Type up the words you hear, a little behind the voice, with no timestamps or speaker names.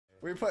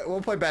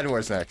We'll play Bad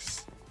Wars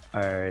next.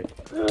 Alright.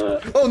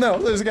 Oh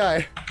no, there's a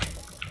guy.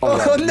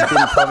 Oh, Oh, no! no. You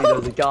didn't tell me there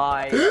was a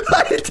guy.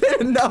 I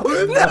didn't know.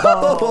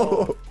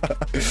 No.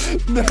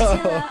 No.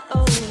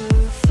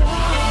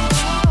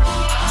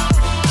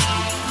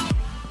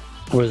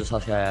 Where's this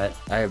last guy at?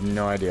 I have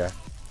no idea.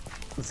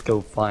 Let's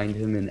go find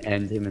him and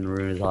end him and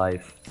ruin his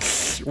life.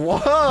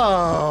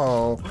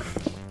 Whoa.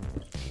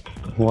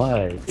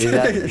 What? Is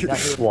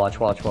that watch.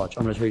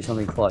 I'm gonna show you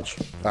something clutch.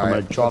 I'm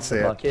gonna drop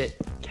the bucket,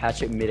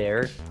 catch it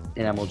midair,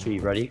 and I'm gonna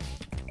treat. Ready?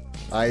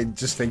 I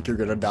just think you're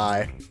gonna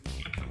die.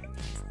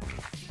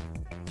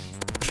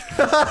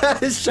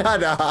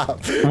 Shut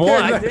up.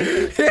 What? I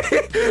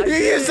didn't. You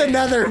used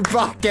another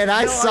bucket.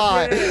 I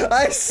saw it.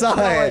 I saw it.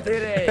 I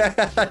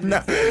didn't.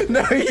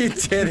 No, you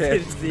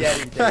didn't. It's the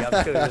ending thing. I'm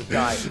killing this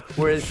guy.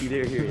 Where is he?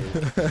 There he is.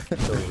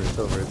 It's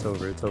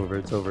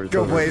over.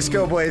 Go, Blaze.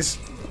 Go, Blaze.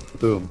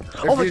 Boom.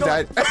 If you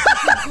died.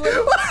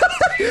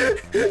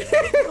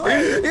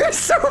 You're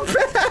so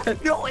bad.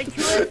 No, I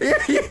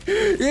glitched.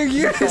 You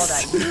used.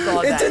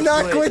 It did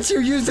not glitch. You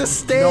used a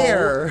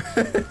stair.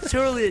 No.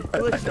 Surely it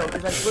glitched though,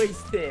 because I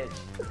wasted.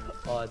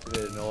 Oh, that's a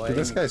bit annoying. Did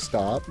this guy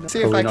stop?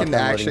 See if I can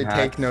actually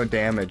take no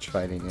damage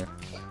fighting you.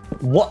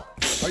 What?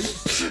 Are you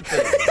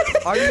stupid?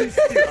 Are you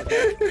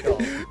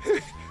stupid?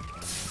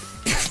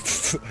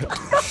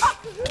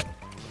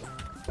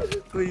 Okay,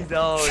 please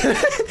don't.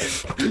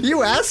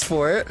 You asked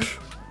for it.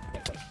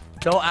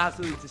 Don't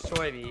absolutely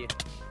destroy me.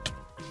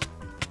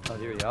 Oh,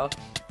 here we go.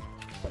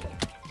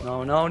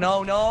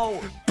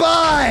 No.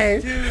 Bye!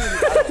 Dude,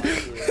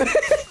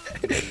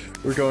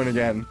 We're going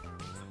again.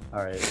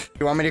 alright.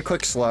 You want me to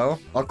click slow?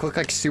 I'll click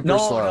like super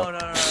slow.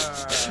 No.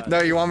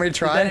 No, you want me to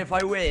try? Then if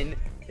I win,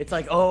 it's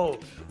like, oh,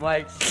 my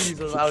excuse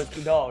was I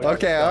was no.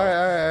 Okay,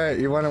 alright.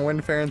 You want to win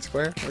fair and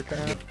square?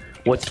 Okay.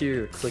 What's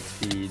your click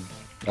speed?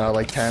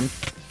 Like 10.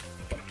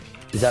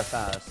 Is that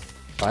fast?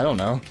 I don't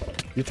know.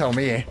 You tell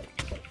me.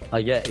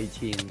 I get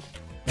 18.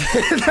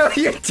 No,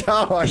 you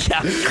don't.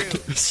 Yeah,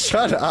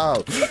 Shut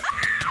up.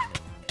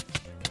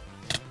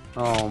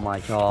 oh my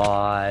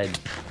god.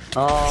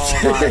 Oh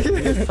my,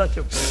 you're such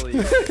a bully.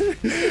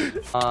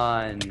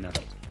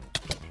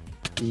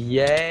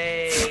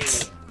 Yay.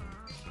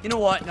 You know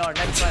what? No,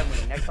 next time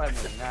winning.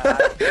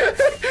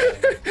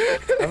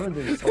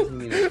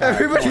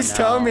 Everybody's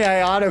telling me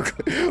I auto.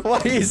 Why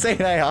are you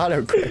saying I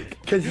auto click?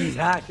 Because he's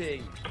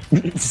hacking.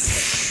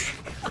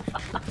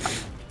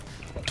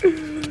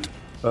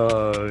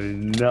 Oh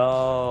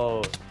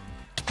no.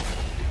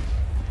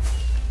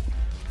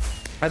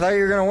 I thought you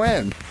were gonna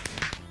win.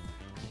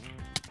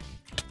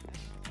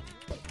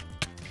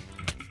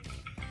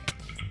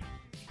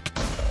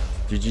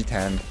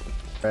 GG10.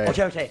 Right.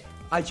 Okay.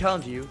 I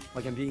challenge you,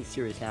 like I'm being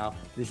serious now.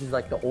 This is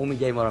like the only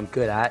game that I'm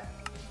good at.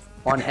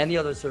 On any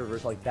other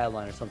servers like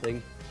Badline or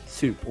something,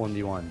 Soup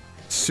 1v1.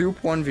 Soup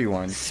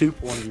 1v1. Soup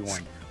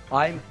 1v1.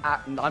 I'm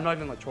not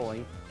even like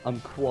trolling. I'm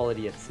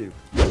quality at Soup.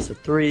 So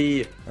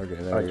 3. Okay,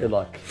 there Alright, we good go.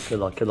 luck. Good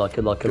luck. Good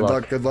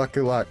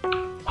luck.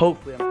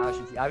 Hopefully I'm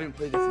actually. I haven't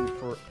played this in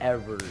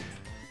forever.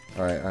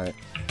 Alright.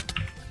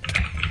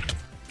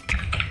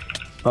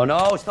 Oh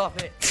no!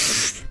 Stop it!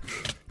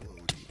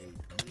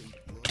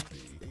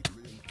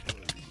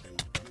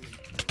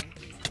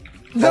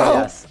 No! Oh,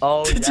 yes.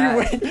 Oh, Did yes. you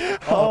win?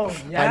 Oh, I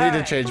yes. need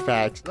to change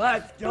packs.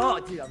 Let's go!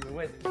 Dude, I'm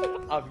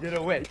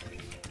gonna win.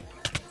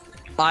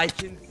 I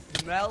can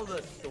smell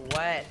the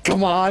sweat.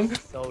 Come on.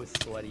 So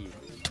sweaty.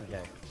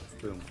 Okay.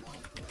 Boom.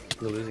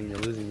 You're losing.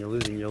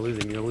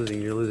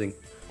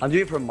 I'm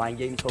doing it for mind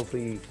games,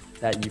 hoping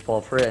that you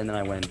fall for it and then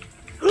I win.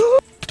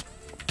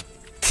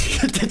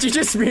 Did you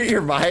just mute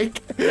your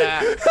mic?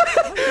 Yeah.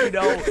 How do you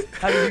know?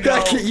 How do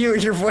you know?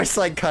 Your voice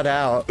like cut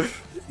out.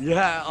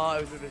 Yeah, oh,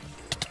 it was a bit...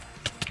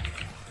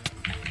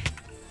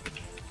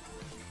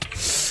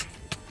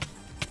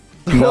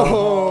 No.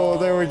 Oh,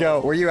 there we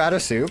go. Were you out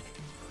of soup?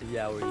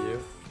 Yeah, were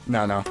you?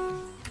 No.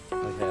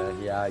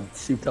 Okay, yeah, I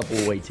souped up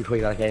way too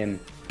quick that game.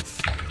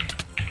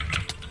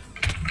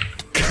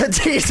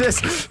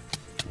 Jesus.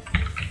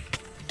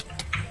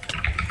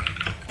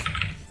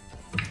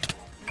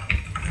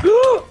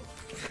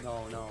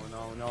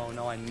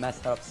 No, I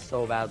messed up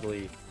so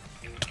badly.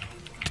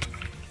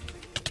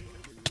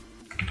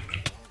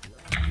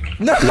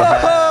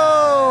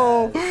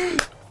 No!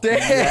 Damn!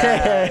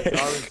 Yes, I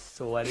was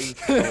sweating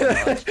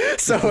so much.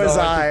 So was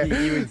I. could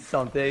beat you in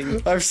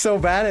something. I'm so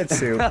bad at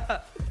soup.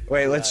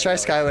 Wait, let's try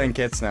Skyline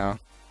Kits now.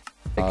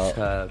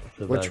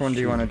 Which one do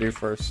you want to do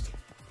first?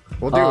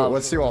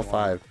 Let's do all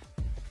 5.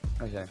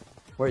 Okay.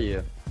 Where are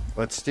you?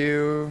 We'll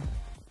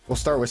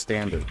start with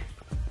standard.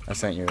 I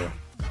sent you a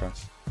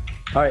request.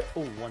 Alright,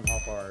 oh, 1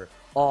 hot bar.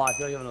 Oh, I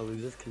feel like I'm gonna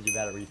lose this because you're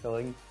bad at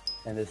refilling.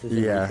 And this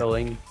isn't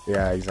refilling.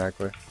 Yeah,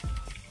 exactly.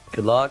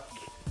 Good luck.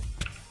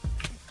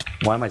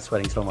 Why am I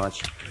sweating so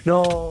much?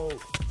 No!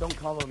 Don't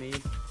combo me.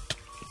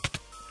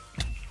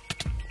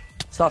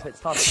 Stop it.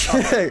 I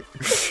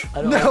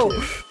don't no! like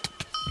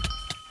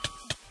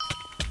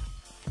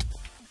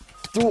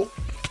it.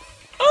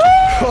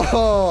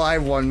 Oh, I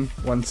won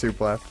 1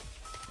 soup left.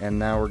 And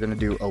now we're gonna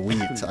do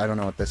elite. I don't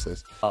know what this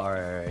is.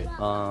 Alright.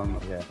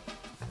 Okay.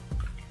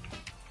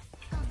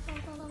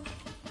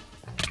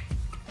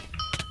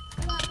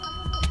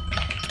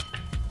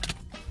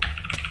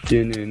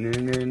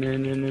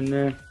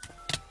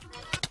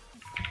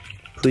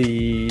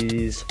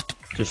 Please,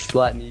 just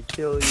let me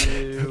kill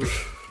you.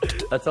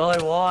 That's all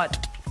I want.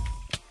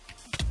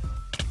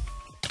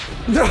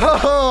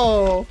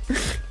 No!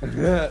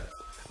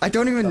 I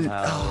don't even.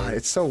 Oh,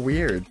 it's so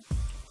weird.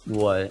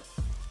 What?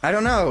 I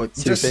don't know.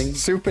 Souping?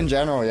 Just soup in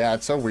general. Yeah,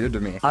 it's so weird to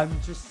me. I'm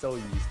just so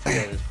used to it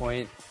at this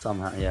point.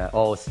 Somehow, yeah.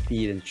 Oh,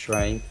 speed and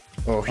strength.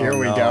 Oh, here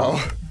we go.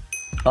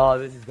 Oh,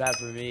 this is bad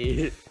for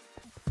me.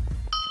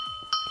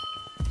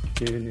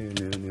 No.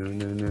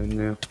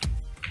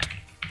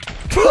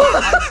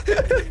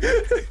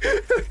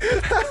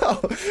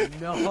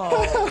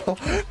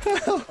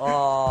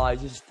 Oh, I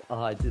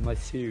did my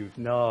soup.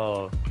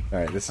 No.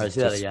 Alright, this is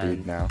just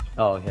speed now.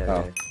 Oh, okay.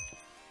 Oh.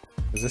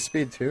 Is this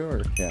speed too,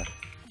 or yeah?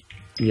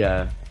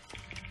 Yeah.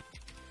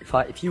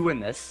 If you win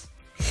this,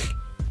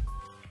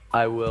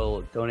 I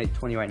will donate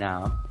 20 right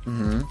now.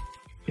 Mm-hmm.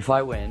 If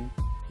I win,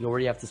 you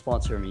already have to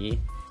sponsor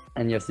me,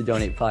 and you have to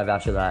donate 5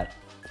 after that.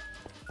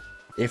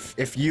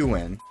 If you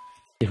win.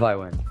 If I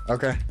win.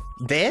 Okay.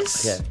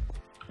 This? Okay.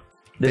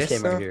 This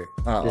game right here.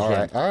 Oh,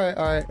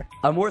 alright.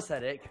 I'm worse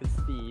at it, because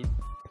speed.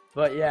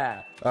 But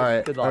yeah.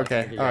 Alright, Good luck.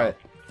 okay, alright.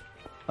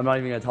 I'm not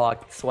even gonna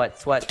talk.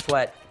 Sweat.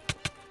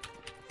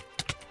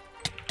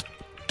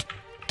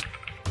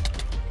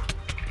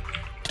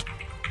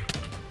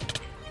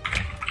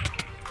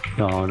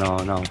 No.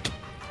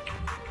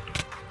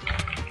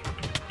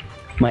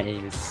 My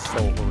aim is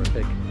so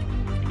horrific.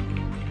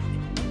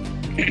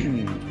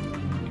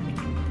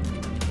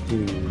 No.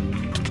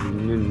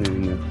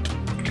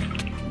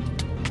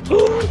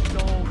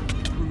 Don't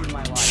ruin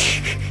my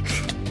life.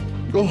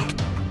 Oh.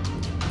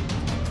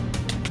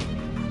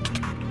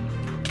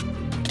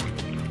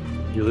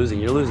 You're losing.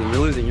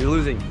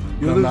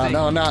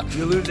 No, I'm not.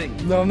 You're losing.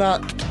 No, I'm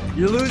not.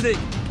 You're losing.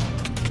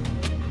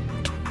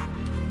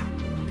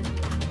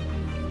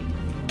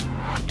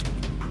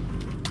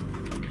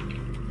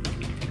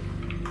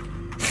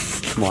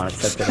 Come on,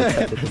 accept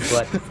it. The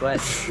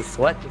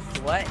sweat.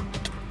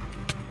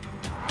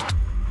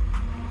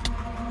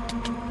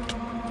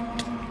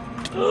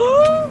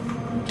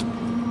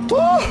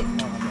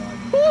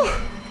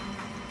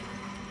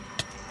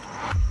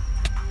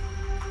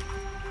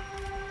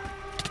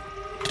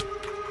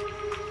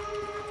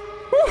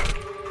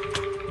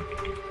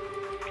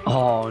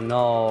 Oh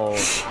no.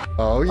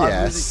 Oh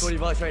yes. I'm losing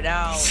 $20 right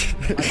now.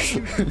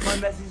 My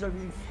messages are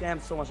being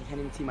spammed so much I can't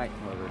even see my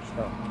numbers.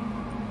 So.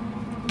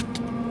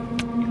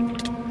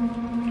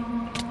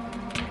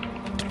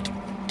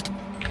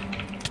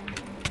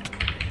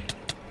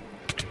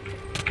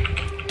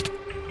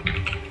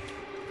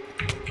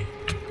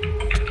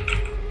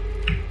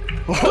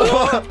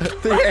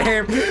 The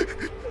aim.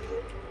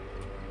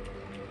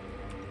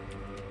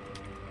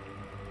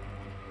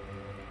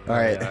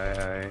 Alright.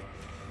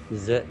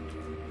 This is it.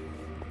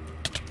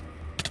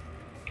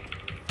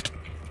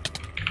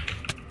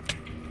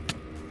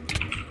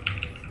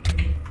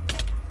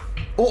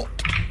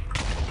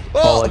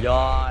 Oh my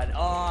god.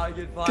 Oh,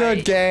 good fight.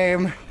 Good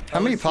game. How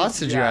many pots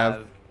did you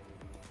have?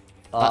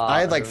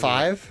 I had like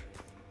 5.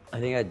 I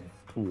think I had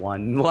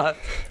 1 left.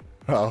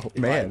 Oh,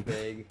 man.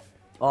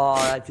 Oh,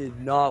 that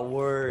did not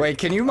work. Wait,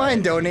 can you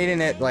mind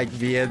donating it like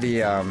via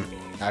the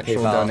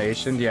actual PayPal.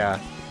 donation? Yeah.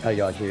 I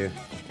got you.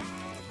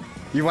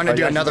 You want to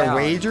do another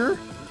wager?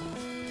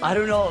 I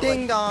don't know.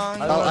 Ding dong.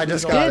 Oh, I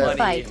just got it. Good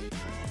fight.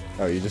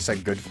 Oh, you just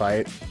said good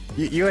fight.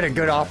 You had a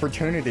good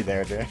opportunity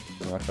there, dude.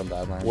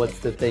 What's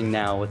the thing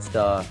now? What's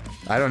the...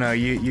 I don't know.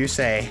 You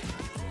say.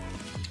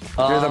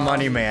 You're the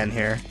money man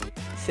here.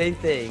 Same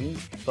thing,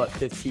 but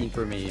 15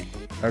 for me.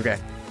 Okay.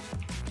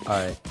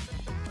 Alright.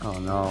 Oh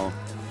no.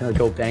 I'm gonna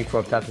go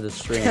bankrupt after the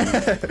stream.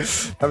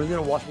 Everyone's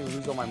gonna watch me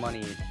lose all my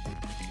money.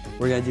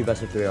 We're gonna do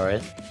best of 3,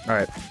 alright?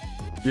 Alright.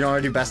 You don't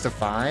want to do best of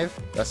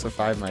 5? Best of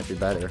 5 might be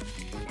better.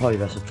 Probably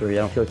best of 3.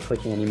 I don't feel like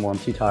clicking anymore. I'm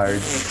too tired.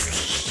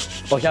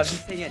 Okay, I'm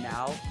just saying it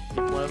now. If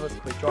one of us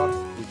quick drops,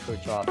 we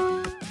quick drop.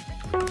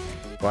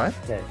 What?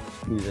 Okay,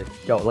 music.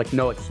 Go, like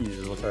no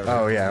excuses whatsoever.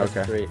 Oh yeah, best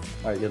okay. of 3.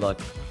 Alright, good luck.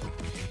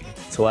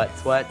 Sweat.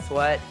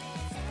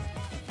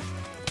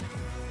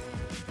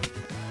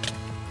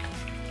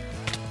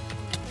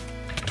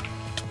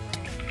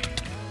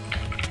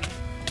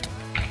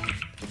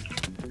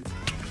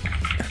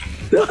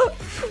 No.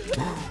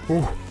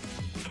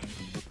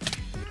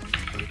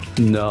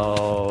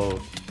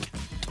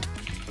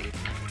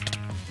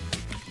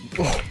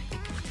 Oh.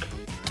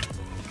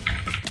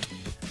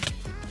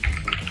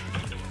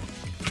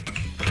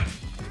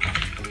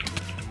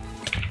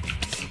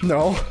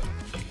 No.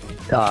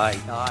 Die.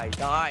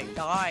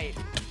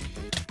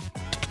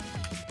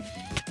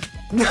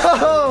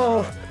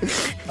 No.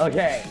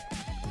 Okay.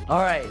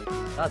 Alright.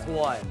 That's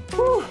 1.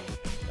 Whew.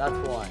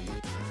 That's 1.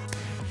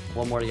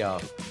 1 more to go.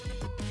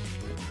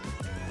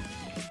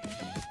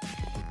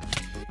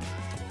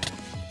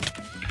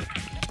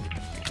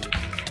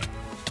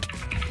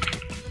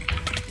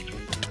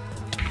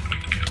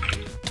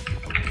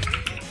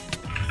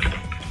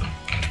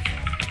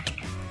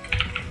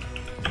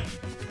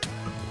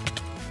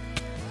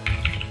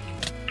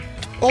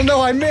 Oh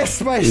no, I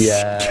missed my.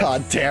 Yes.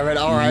 God damn it!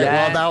 All right, Yes,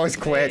 well that was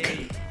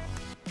quick.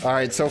 All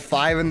right, so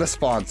 5 in the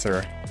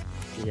sponsor.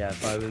 Yeah,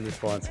 5 in the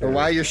sponsor. But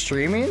while you're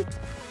streaming?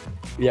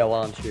 Yeah,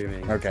 while I'm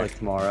streaming. Okay. It's like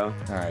tomorrow.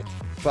 All right.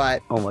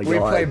 But oh my we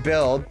God. play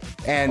build,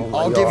 and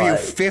I'll give you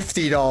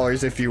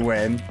 $50 if you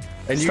win,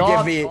 and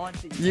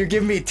you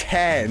give me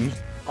 10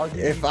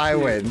 if I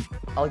win.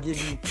 I'll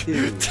give you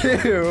 2.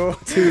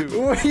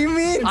 2. What do you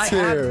mean 2? I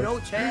have no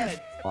chance.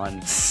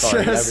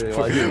 Sorry,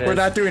 we're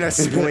not doing a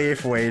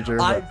spleef wager.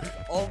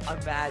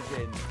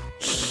 Imagine.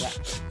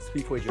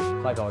 Spleef wager,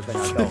 $5 right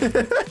now.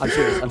 Go.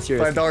 I'm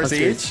serious. $5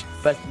 each?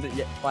 Best,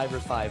 yeah, 5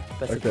 versus 5.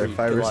 Best of 3. Okay,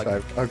 5 versus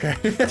 5. Okay.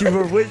 Dude,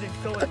 we're winning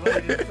so much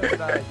money. This is such a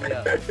bad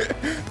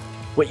idea.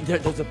 Wait,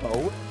 there's a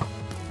boat?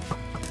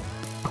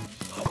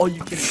 Oh,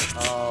 you can.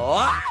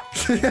 Oh.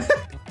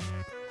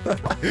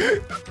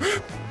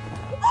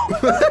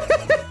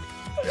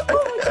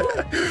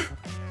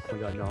 Oh my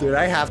God, no. Dude,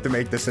 I have to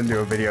make this into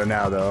a video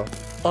now, though.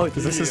 Oh,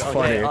 because this is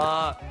funny.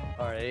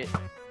 Alright.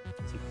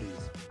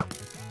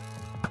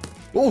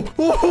 Oh,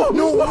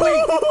 no,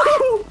 wait!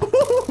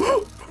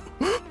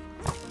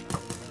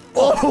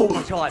 Oh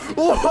my God.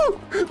 Oh,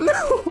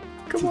 no!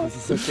 Come on. This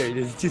is so scary.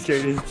 This is too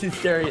scary. This is too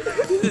scary.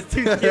 This is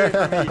too scary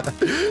for me.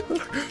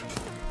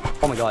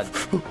 Oh my God.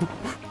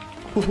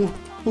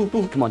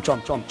 Come on,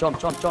 jump.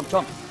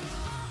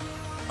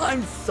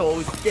 I'm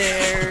so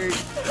scared.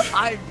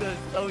 I'm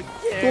just so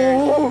scared.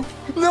 Oh,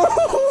 no!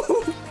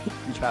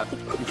 You trapped.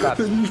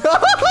 No!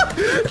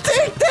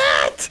 Take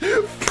that!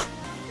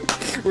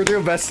 We're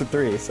doing best of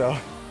 3, so.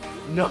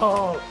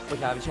 No!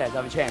 Okay, I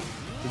have a chance.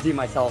 Redeem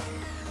myself.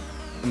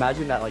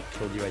 Imagine that, like,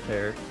 killed you right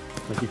there.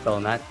 Like, you fell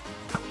in that.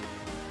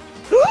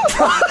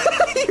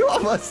 You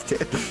almost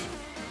did.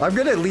 I'm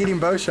good at leading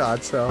bow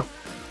shots, so.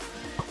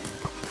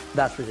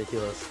 That's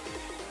ridiculous.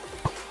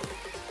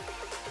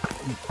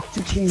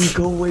 Can you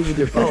go away with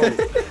your bow?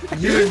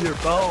 You and your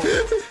bow.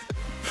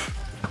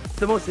 It's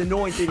the most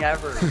annoying thing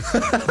ever.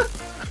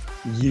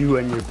 You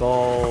and your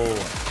bow.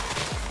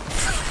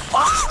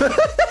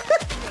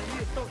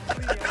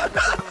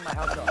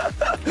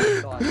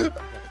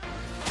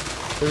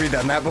 Have you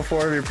done that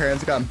before? Have your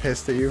parents gotten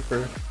pissed at you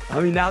for? I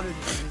mean, now they're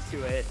just used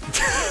to it.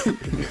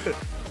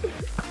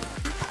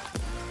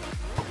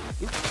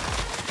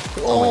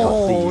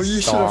 Oh,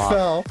 you should have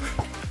fell.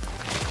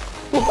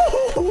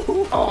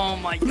 Oh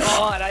my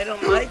God, I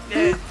don't like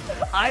this.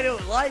 I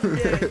don't like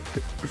this.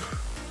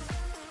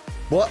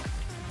 What?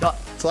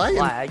 It's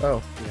lagging.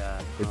 Oh.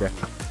 Yeah. Okay.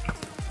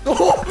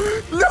 Oh,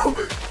 no!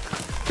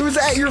 It was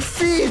at your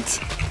feet!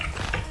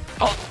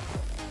 Oh.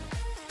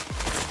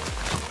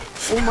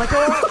 Oh my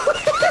God!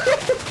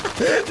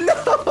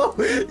 No!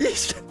 You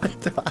should have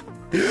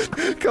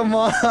died. Come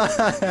on!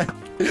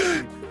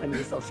 I need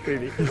to stop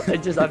screaming. I'm so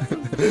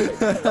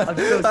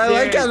scared. I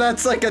like how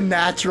that's like a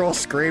natural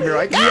scream. You're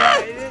like, yeah,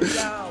 it is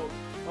now.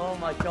 Oh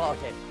my God.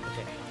 Okay.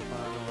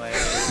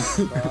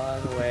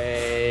 Run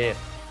away.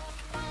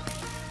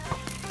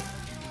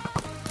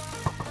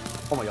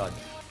 Oh my God.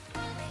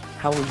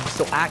 How are you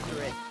so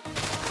accurate?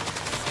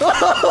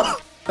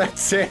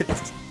 That's it.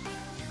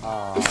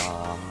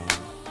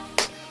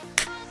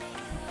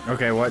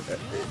 Okay, what?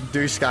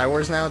 Do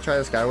Skywars now? Try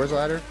the Skywars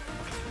ladder?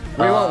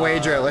 We won't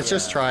wager it. Let's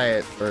just try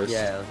it first.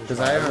 Yeah, because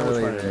I haven't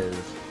really. It is.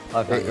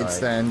 Okay, it's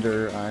the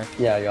Ender Eye.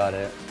 Yeah, I got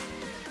it.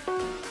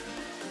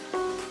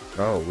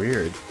 Oh,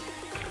 weird.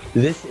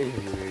 This is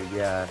weird.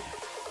 Yeah.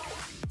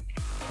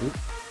 Oops.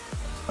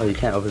 Oh, you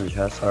can't open the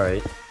chest. All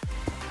right.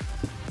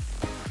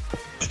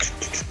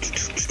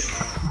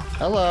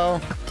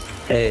 Hello.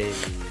 Hey.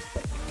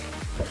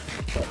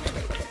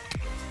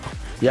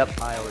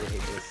 Yep, I already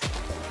hate this.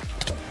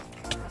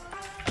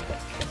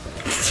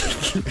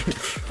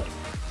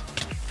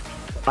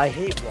 I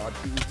hate wall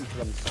keys because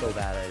I'm so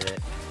bad at it.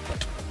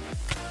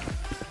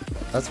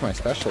 That's my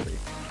specialty.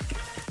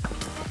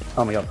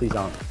 Oh my God, please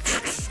don't.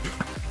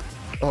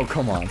 Oh,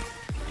 come on.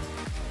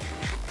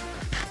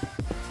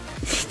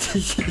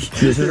 This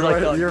is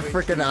like you're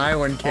freaking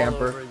Iowan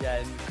camper.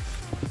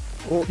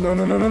 Oh, no.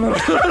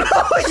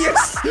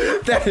 Yes!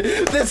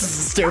 This is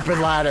a stupid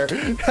ladder.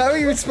 How are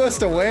you supposed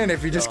to win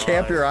if you just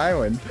camp your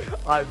island?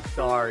 I'm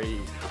sorry.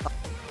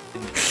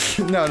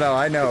 No,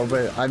 I know,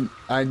 but I'm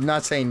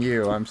not saying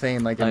you. I'm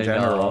saying like in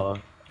general.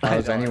 How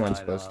is anyone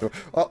supposed to?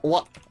 Oh,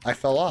 what? I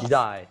fell off. You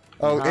died.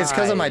 Oh, it's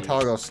because of my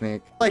toggle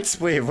sneak. Like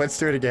Spleef, let's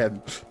do it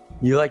again.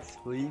 You like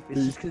Spleef?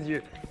 It's just because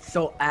you're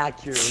so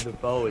accurate with the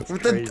bow. It's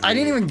crazy. I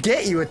didn't even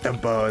get you with the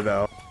bow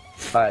though.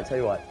 Alright, tell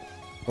you what.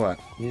 What?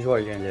 This is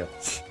what you're gonna do.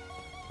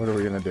 What are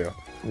we gonna do?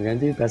 We're gonna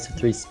do best of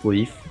 3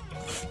 Spleef.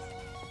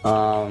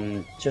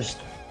 Just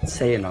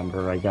say a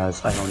number, I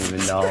guess. I don't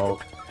even know.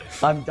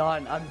 I'm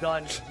done. You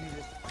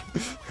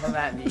just come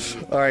at me.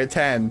 Alright,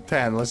 10.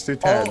 Let's do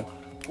 10. Oh,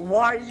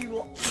 why are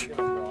you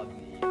gonna rob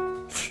me?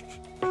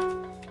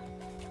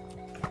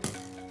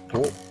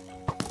 Oh.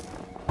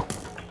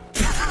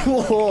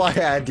 Oh, I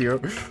had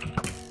you.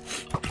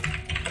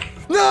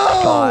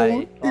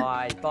 No!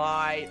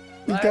 Bye.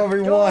 You got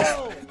me one.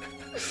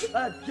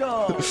 Let's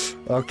go.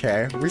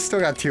 Okay, we still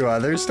got 2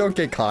 others. Don't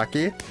get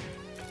cocky.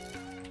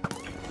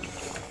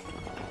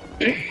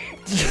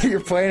 You're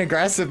playing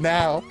aggressive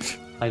now.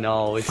 I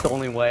know, it's the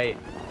only way.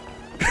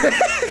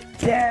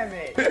 Damn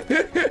it!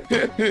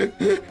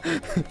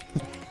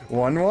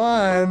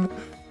 1-1.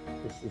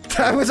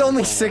 That was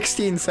only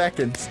 16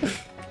 seconds.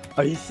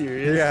 Are you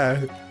serious?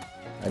 Yeah.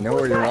 I know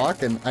where you're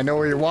walking. I know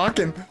where you're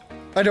walking.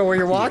 I know where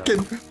you're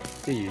walking.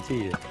 To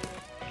you.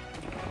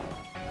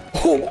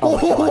 Oh,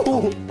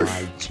 Oh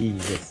my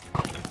Jesus.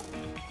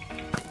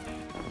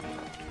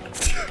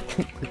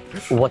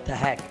 What the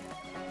heck?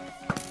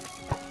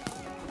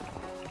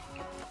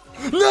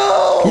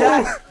 No!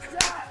 Yes!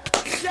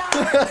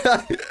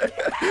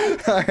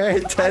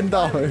 Alright, $10.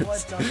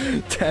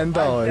 $10.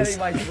 I'm getting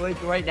my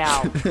link right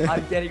now.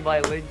 I'm getting my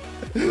link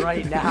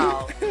right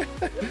now. I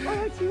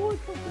actually want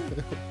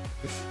something.